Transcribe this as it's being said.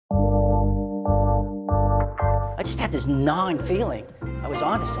I just had this gnawing feeling I was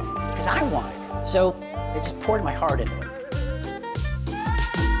onto something, because I wanted it. So I just poured my heart into it.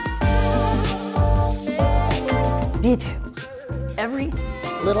 Details. Every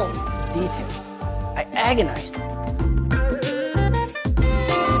little detail. I agonized.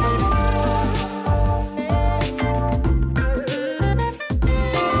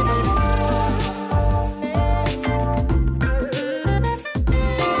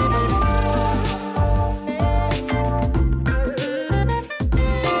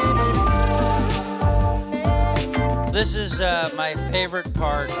 This is my favorite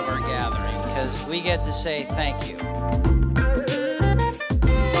part of our gathering because we get to say thank you.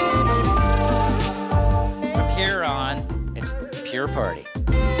 From here on, it's pure party.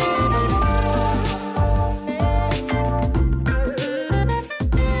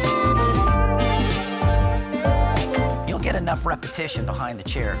 You'll get enough repetition behind the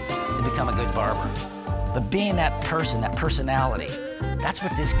chair to become a good barber. But being that person, that personality, that's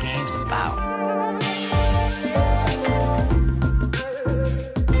what this game's about.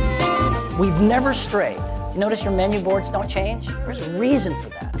 We've never strayed. You notice your menu boards don't change? There's a reason for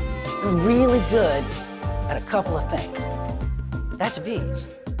that. We're really good at a couple of things. That's V's.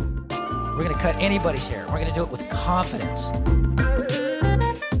 We're gonna cut anybody's hair. We're gonna do it with confidence.